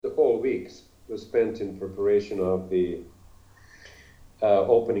week was spent in preparation of the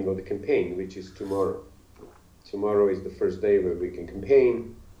opening of the campaign, which is tomorrow. Tomorrow is the first day where we can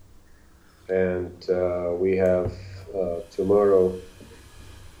campaign, and we have tomorrow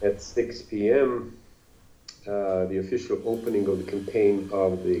at 6 p.m. The official opening of the campaign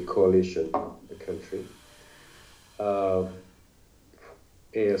of the coalition, the country.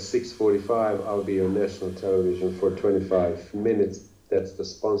 At 6:45, I'll be on national television for 25 minutes. That's the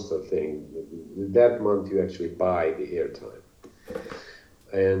sponsor thing. That month, you actually buy the airtime,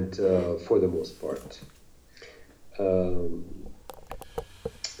 and for the most part.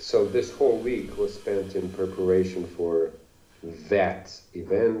 So this whole week was spent in preparation for that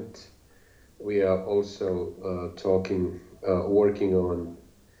event. We are also working on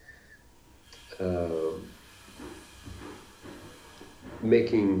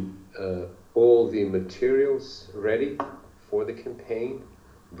making all the materials ready for the campaign,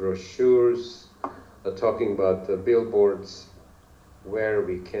 brochures, talking about the billboards, where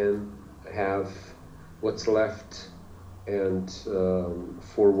we can have what's left, and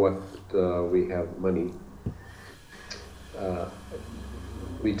for what we have money.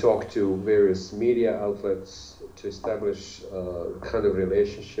 We talk to various media outlets to establish a kind of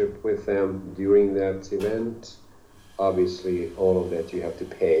relationship with them during that event. Obviously, all of that you have to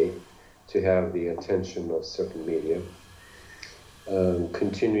pay to have the attention of certain media.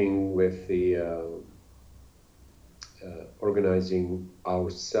 Continuing with the organizing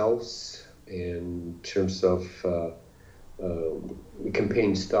ourselves in terms of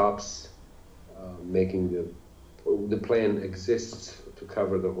campaign stops, making the plan exists to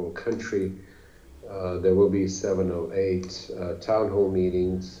cover the whole country. There will be 7 or 8 town hall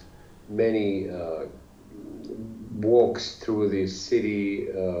meetings, many walks through the city,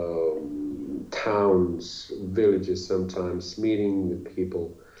 towns, villages sometimes, meeting with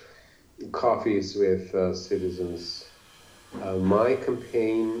people, coffees with citizens. My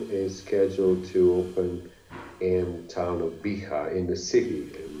campaign is scheduled to open in town of Bihać, in the city,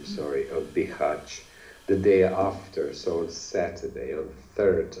 of Bihać, the day after, so on Saturday, on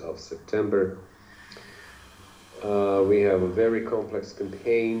 3rd of September. We have a very complex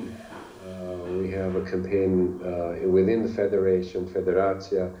campaign. We have a campaign within the Federation,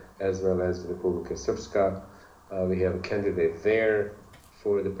 Federacja, as well as Republika Srpska. We have a candidate there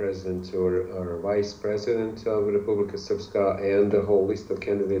for the president or vice president of Republika Srpska, and a whole list of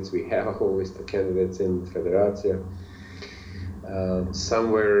candidates. We have a whole list of candidates in Federacja.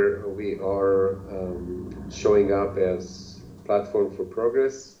 Somewhere we are showing up as Platform for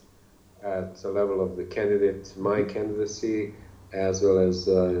Progress at the level of the candidate, my candidacy, as well as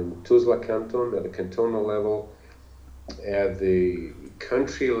in Tuzla Canton at the cantonal level. At the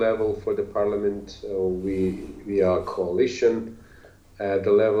country level for the parliament, we are a coalition. At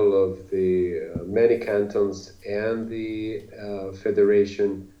the level of the many cantons and the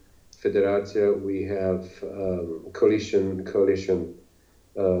Federacja, we have coalition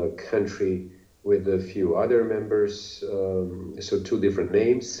country with a few other members, so 2 different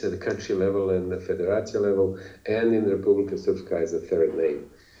names, at the country level and the Federacja level, and in the Republika Srpska is a 3rd name,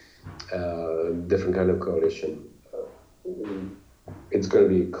 different kind of coalition. It's going to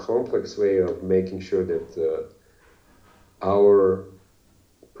be a complex way of making sure that our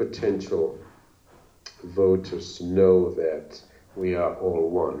potential voters know that we are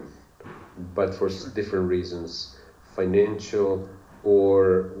all one, but for different reasons, financial,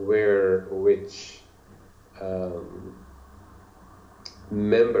 or which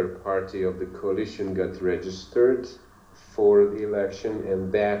member party of the coalition got registered for the election,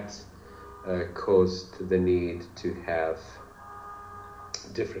 and that caused the need to have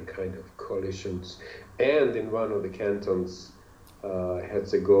different kind of coalitions. And in one of the cantons,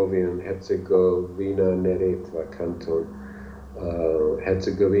 Herzegovina-Neretva canton,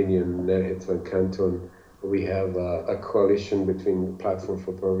 Herzegovinian-Neretva canton, we have a coalition between Platform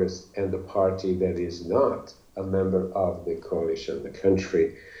for Progress and the party that is not a member of the coalition, the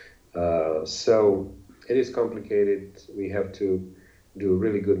country. So it is complicated. We have to do a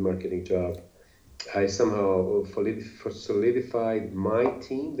really good marketing job. I somehow solidified my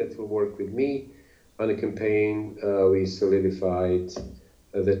team that will work with me on the campaign. We solidified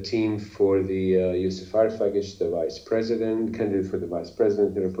the team for the Jusuf Artvagic, the vice president, candidate for the vice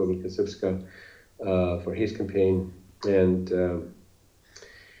president in Republika Srpska, for his campaign. And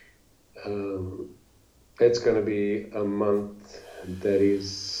it's going to be a month that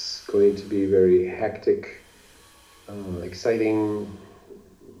is going to be very hectic, exciting,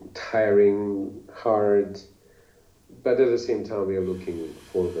 tiring, hard, but at the same time we are looking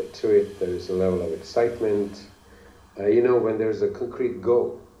forward to it. There is a level of excitement. When there's a concrete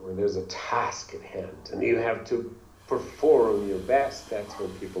goal when there's a task at hand and you have to perform your best, that's when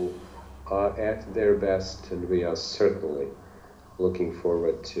people are at their best, and we are certainly looking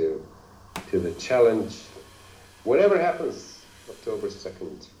forward to the challenge. Whatever happens, October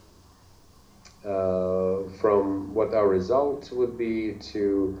 2nd, from what our result would be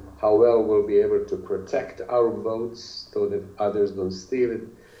to how well we'll be able to protect our votes so that others don't steal it.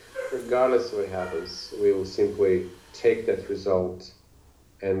 Regardless of what happens, we will simply take that result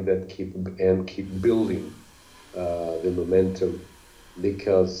and that keep building the momentum,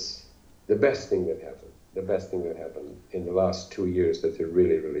 because the best thing that happened in the last 2 years that are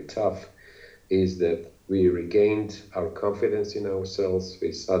really, really tough is that we regained our confidence in ourselves.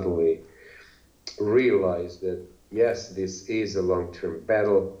 We suddenly realized that, yes, this is a long-term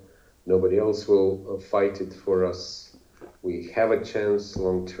battle. Nobody else will fight it for us. We have a chance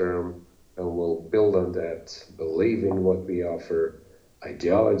long-term, and we'll build on that, believe in what we offer,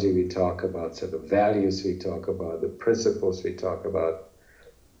 ideology we talk about, set of values we talk about, the principles we talk about,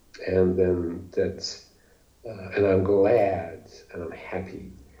 and then that's, and I'm glad and I'm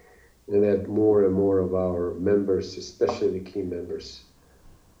happy that more and more of our members, especially the key members,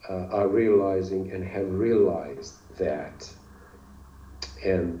 are realizing and have realized that.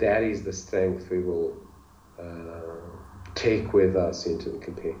 And that is the strength we will take with us into the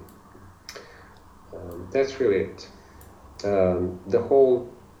campaign. That's really it. The whole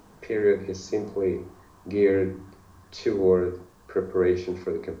period is simply geared toward preparation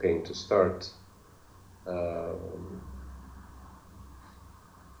for the campaign to start.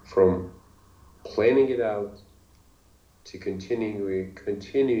 From planning it out to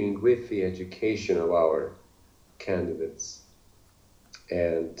continuing with the education of our candidates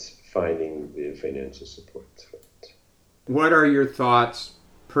and finding the financial support for it. What are your thoughts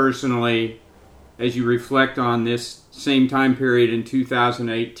personally as you reflect on this same time period in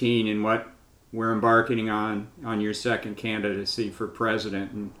 2018 and what we're embarking on your second candidacy for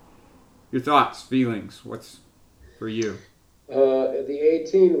president, and your thoughts, feelings, what's for you? The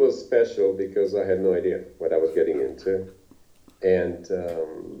 18 was special because I had no idea what I was getting into, and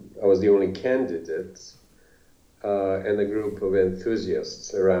I was the only candidate and a group of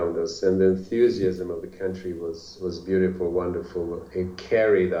enthusiasts around us, and the enthusiasm of the country was beautiful, wonderful. It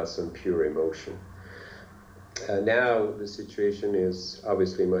carried us on pure emotion. Now the situation is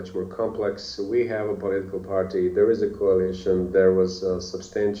obviously much more complex. So we have a political party, there is a coalition, there was a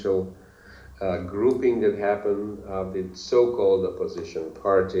substantial grouping that happened of the so-called opposition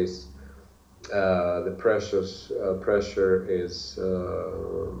parties. The pressure is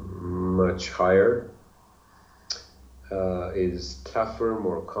much higher, is tougher,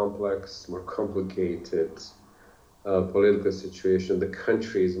 more complex, more complicated political situation. The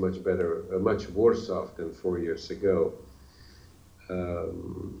country is much worse off than 4 years ago.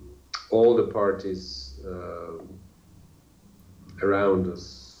 All the parties around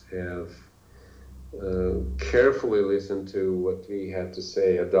us have carefully listened to what we had to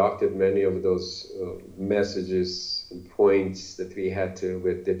say, adopted many of those messages and points that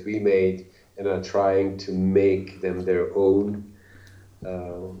we made, and are trying to make them their own.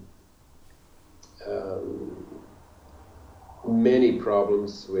 Many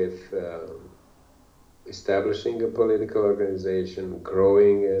problems with establishing a political organization,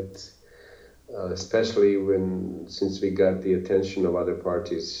 growing it, especially since we got the attention of other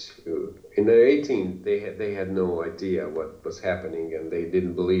parties who, in the 18, they had no idea what was happening, and they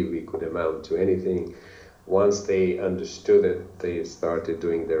didn't believe we could amount to anything. Once they understood it, they started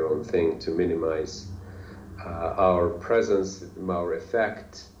doing their own thing to minimize our presence, our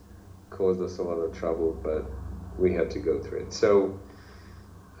effect, caused us a lot of trouble, but we had to go through it. So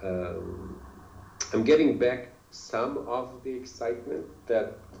I'm getting back some of the excitement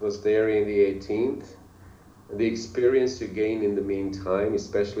that was there in the 18th. The experience you gain in the meantime,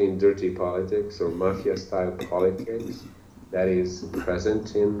 especially in dirty politics or mafia-style politics that is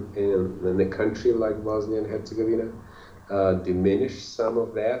present in a country like Bosnia and Herzegovina, diminish some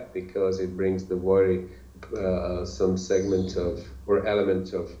of that because it brings the worry, some segment of or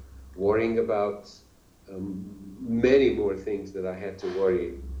element of worrying about many more things that I had to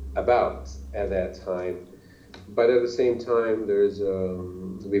worry about at that time. But at the same time,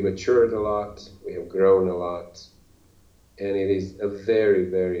 we matured a lot, we have grown a lot, and it is a very,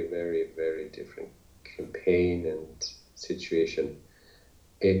 very, very, very different campaign and situation.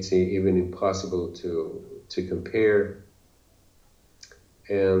 It's even impossible to compare.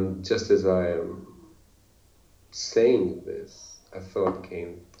 And just as I am saying this, a thought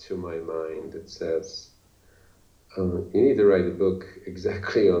came to my mind that says, You need to write a book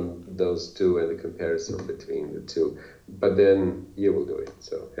exactly on those two and the comparison between the two. But then you will do it.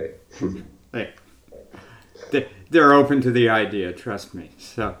 So, hey. Hey, they're open to the idea, trust me.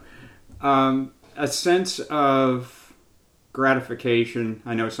 So, a sense of gratification,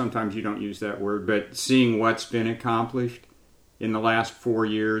 I know sometimes you don't use that word, but seeing what's been accomplished in the last 4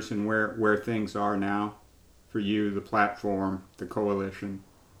 years and where things are now for you, the platform, the coalition.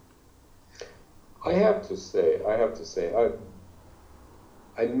 I have to say,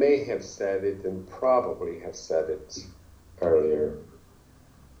 I may have said it and probably have said it earlier.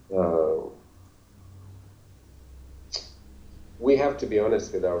 We have to be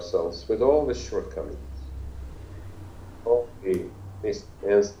honest with ourselves, with all the shortcomings, all the missed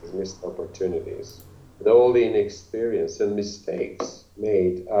chances, missed opportunities, with all the inexperience and mistakes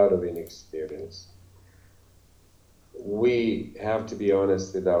made out of inexperience. We have to be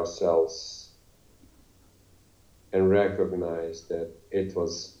honest with ourselves and recognize that it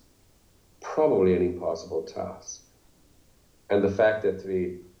was probably an impossible task. And the fact that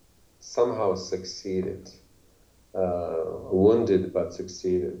we somehow succeeded, wounded but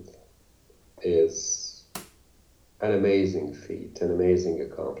succeeded, is an amazing feat, an amazing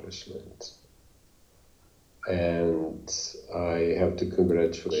accomplishment. And I have to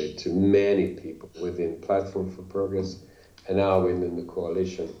congratulate to many people within Platform for Progress and now within the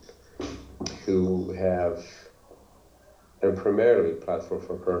coalition who have, and primarily Platform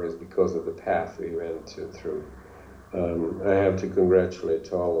for Progress because of the path we went through. I have to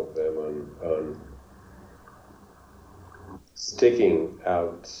congratulate all of them on sticking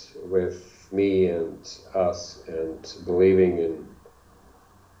out with me and us and believing in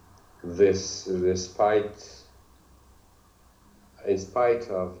this, in spite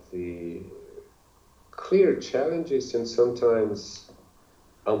of the clear challenges and sometimes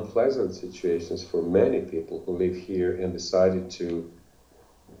unpleasant situations for many people who live here and decided to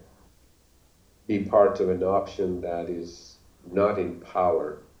be part of an option that is not in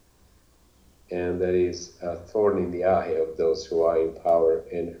power and that is a thorn in the eye of those who are in power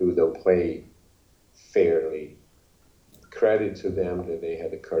and who don't play fairly. Credit to them that they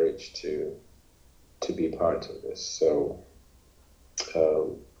had the courage to be part of this. So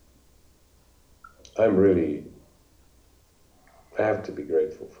I have to be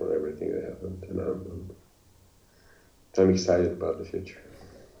grateful for everything that happened, and I'm excited about the future.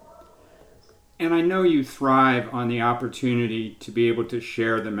 And I know you thrive on the opportunity to be able to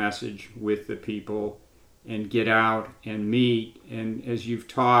share the message with the people and get out and meet. And as you've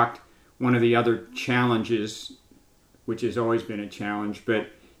talked, one of the other challenges, which has always been a challenge,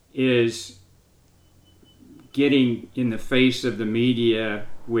 but is getting in the face of the media,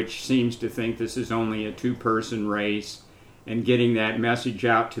 which seems to think this is only a two-person race, and getting that message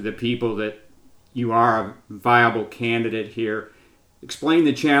out to the people that you are a viable candidate here. Explain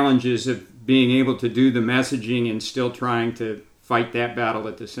the challenges of being able to do the messaging and still trying to fight that battle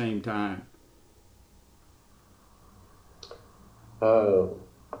at the same time.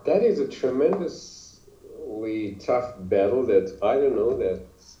 That is a tremendously tough battle that I don't know that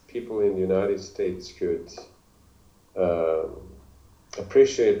people in the United States could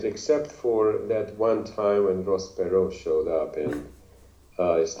appreciate, except for that one time when Ross Perot showed up and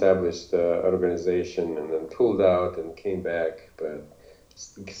established an organization and then pulled out and came back, but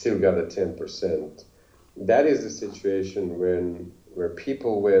still got a 10%. That is the situation where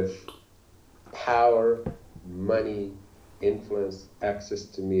people with power, money, influence, access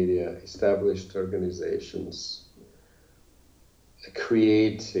to media, established organizations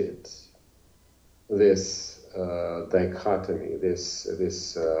created this dichotomy, this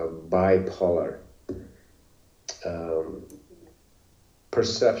bipolar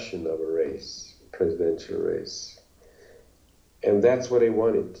perception of a race, presidential race. And that's what they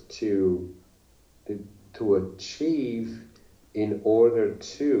wanted to achieve in order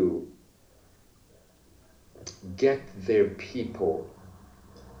to get their people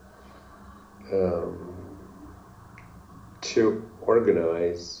to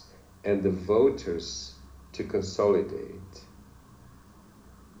organize and the voters to consolidate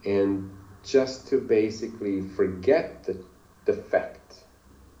and just to basically forget the fact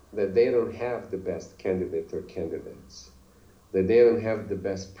that they don't have the best candidate or candidates, that they don't have the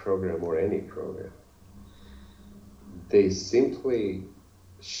best program or any program. They simply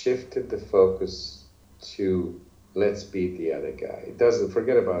shifted the focus to let's beat the other guy. It doesn't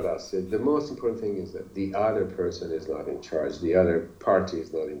forget about us. The most important thing is that the other person is not in charge. The other party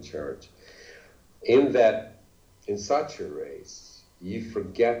is not in charge. In such a race, you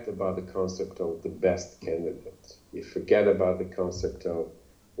forget about the concept of the best candidate. You forget about the concept of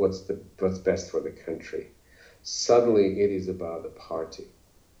what's best for the country. Suddenly it is about the party.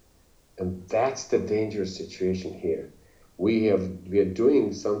 And that's the dangerous situation here. We are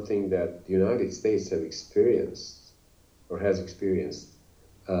doing something that the United States have experienced or has experienced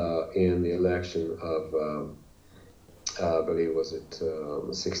in the election of, I believe, was it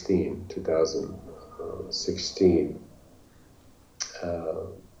 2016,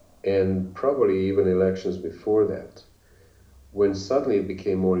 and probably even elections before that, when suddenly it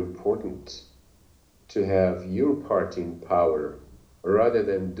became more important to have your party in power rather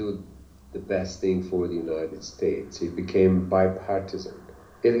than do the best thing for the United States. It became bipartisan.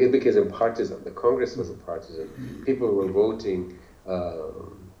 It became partisan. The Congress was a partisan. People were voting, I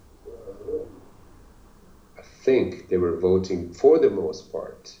think they were voting for the most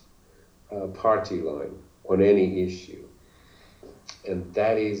part, party line on any issue. And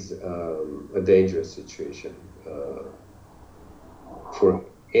that is a dangerous situation for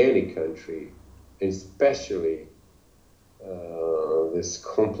any country, especially this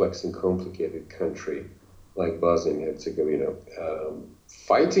complex and complicated country like Bosnia and Herzegovina.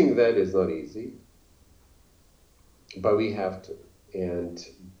 Fighting that is not easy, but we have to. And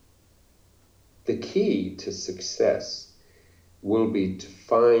the key to success will be to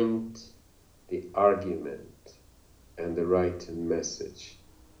find the argument and the right message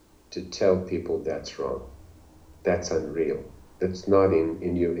to tell people that's wrong, that's unreal, that's not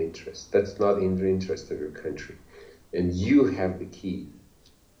in your interest, that's not in the interest of your country. And you have the key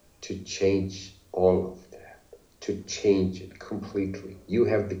to change all of that, to change it completely. You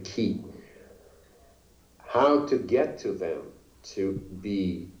have the key. How to get to them to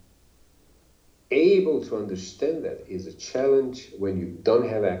be able to understand that is a challenge when you don't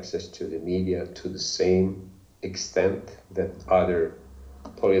have access to the media to the same extent that other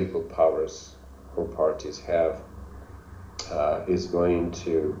political powers or parties have. Is going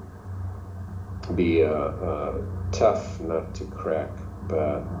to be tough nut to crack,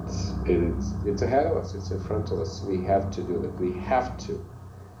 but it's ahead of us, it's in front of us. We have to do it. We have to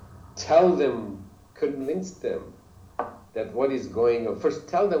tell them, convince them that what is going on. First,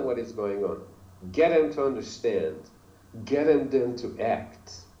 tell them what is going on. Get them to understand. Get them to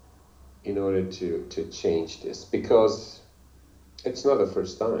act in order to change this. Because it's not the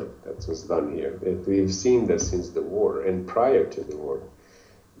first time that was done here. We've seen this since the war and prior to the war.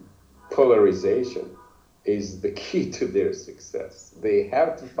 Polarization is the key to their success. They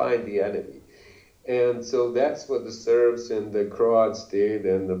have to find the enemy. And so that's what the Serbs and the Croats did,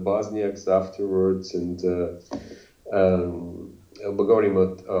 and the Bosniaks afterwards, and I'm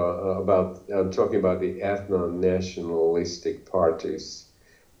talking about the ethno-nationalistic parties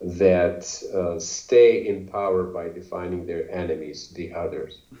that stay in power by defining their enemies, the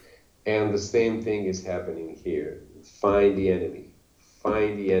others. And the same thing is happening here. Find the enemy,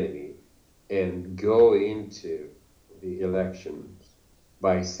 and go into the elections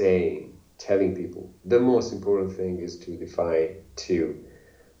by telling people, the most important thing is to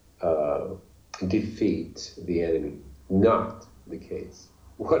defeat the enemy, not the case.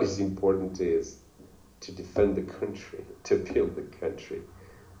 What is important is to defend the country, to build the country,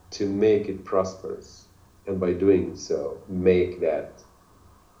 to make it prosperous, and by doing so, make that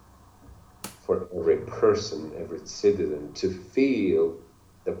for every person, every citizen, to feel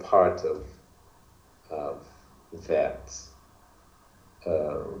the part of that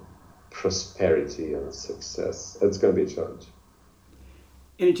prosperity and success. That's going to be a challenge.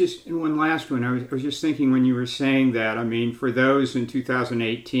 And one last one, I was just thinking when you were saying that, I mean, for those in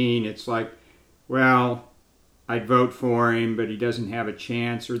 2018, it's like, well, I'd vote for him, but he doesn't have a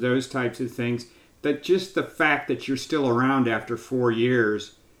chance, or those types of things. That just the fact that you're still around after 4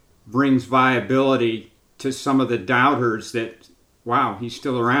 years brings viability to some of the doubters that, wow, he's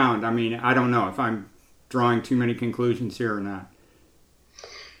still around. I mean, I don't know if I'm drawing too many conclusions here or not.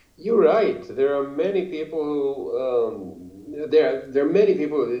 You're right. There are many people who there are many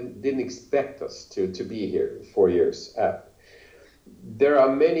people who didn't expect us to be here 4 years. There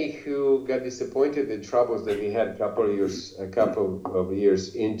are many who got disappointed in troubles that we had a couple of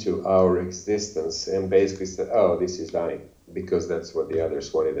years into our existence, and basically said, "Oh, this is dying," because that's what the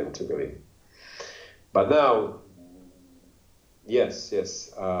others wanted them to believe. But now, yes,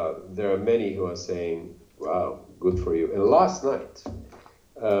 there are many who are saying, "Wow, good for you." And last night,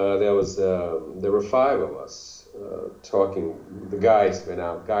 there were 5 of us talking. The guys went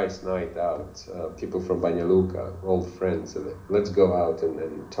out, guys' night out. People from Banja Luka, old friends, and let's go out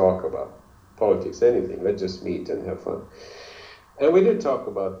and talk about politics, anything. Let's just meet and have fun. And we did talk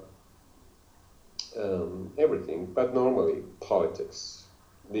about everything, but normally politics.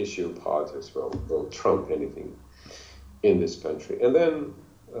 The issue of politics will trump anything in this country. And then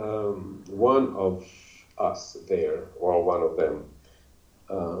one of us there, or one of them.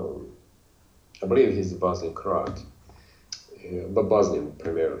 I believe he's a Bosnian Croat, but Bosnian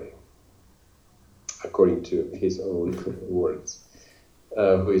primarily, according to his own words,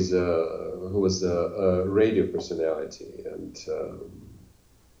 who was a radio personality and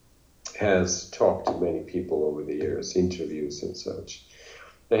has talked to many people over the years, interviews and such.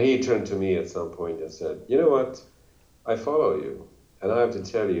 And he turned to me at some point and said, "You know what? I follow you, and I have to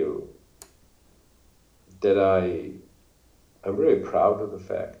tell you that I'm really proud of the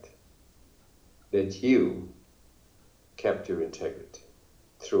fact that you kept your integrity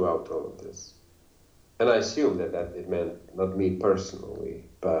throughout all of this." And I assume that it meant not me personally,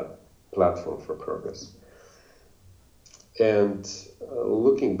 but Platform for Progress. And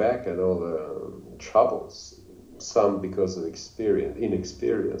looking back at all the troubles, some because of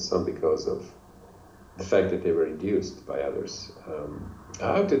inexperience, some because of the fact that they were induced by others,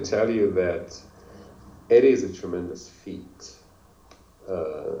 I have to tell you that it is a tremendous feat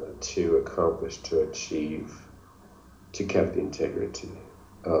to accomplish, to achieve, to keep the integrity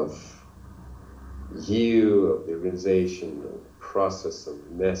of you, of the organization, of the process, of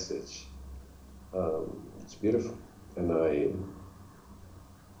the message. It's beautiful. And I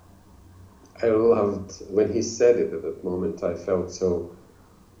loved when he said it at that moment. I felt so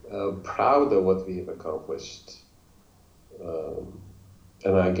proud of what we have accomplished. And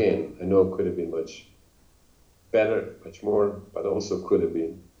again, I know it could have been much better, much more, but also could have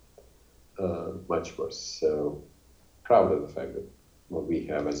been much worse. So proud of the fact that what we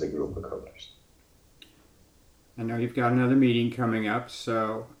have as a group accomplished. I know you've got another meeting coming up,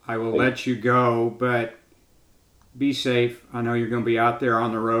 so I will let you go, but be safe. I know you're going to be out there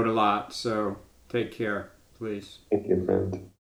on the road a lot, so take care, please. Thank you, friend.